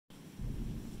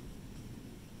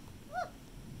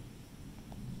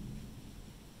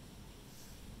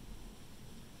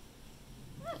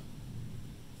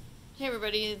Hey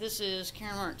everybody, this is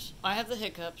Karen Marks. I have the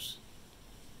hiccups,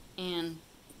 and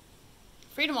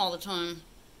Freedom all the time,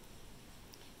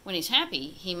 when he's happy,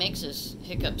 he makes this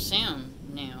hiccup sound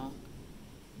now.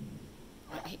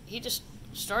 He just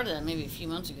started that maybe a few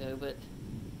months ago, but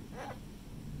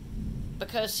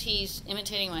because he's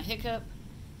imitating my hiccup,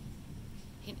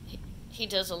 he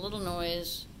does a little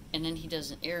noise, and then he does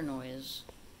an air noise.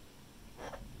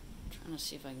 I'm trying to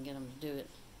see if I can get him to do it.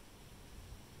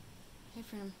 Hey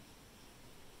Freedom.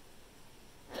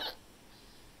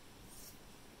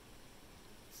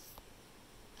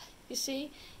 You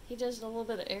see, he does a little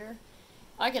bit of air.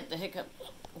 I get the hiccup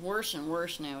worse and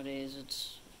worse nowadays.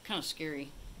 It's kind of scary.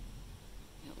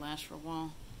 It lasts for a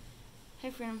while.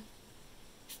 Hey, Freedom.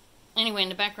 Anyway, in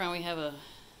the background we have a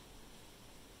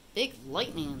big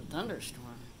lightning and thunderstorm.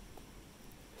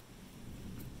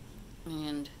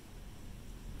 And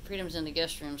Freedom's in the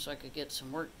guest room so I could get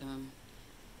some work done.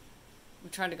 We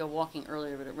tried to go walking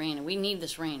earlier, but it rained. And we need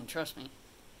this rain, trust me.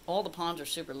 All the ponds are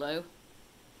super low.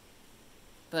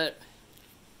 But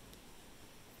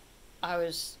I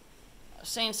was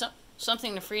saying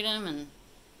something to Freedom, and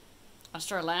I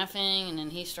started laughing, and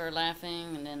then he started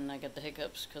laughing, and then I got the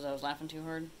hiccups because I was laughing too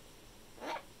hard.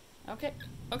 Okay,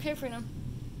 Freedom.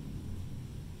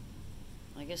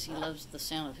 I guess he loves the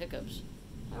sound of hiccups.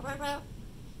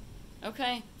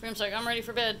 Okay, Freedom's like, I'm ready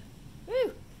for bed.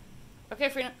 Woo! Okay,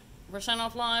 Freedom, we're signing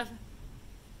off live.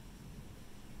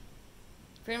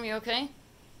 Freedom, you okay?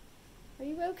 Are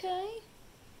you okay?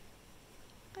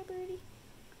 Hi, birdie.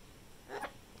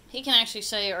 He can actually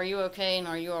say, are you okay and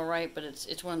are you alright, but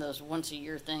it's one of those once a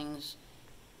year things.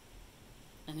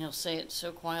 And he'll say it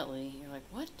so quietly. You're like,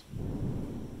 what?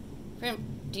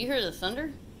 Freedom, do you hear the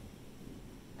thunder?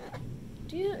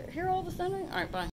 Do you hear all the thunder? Alright, bye.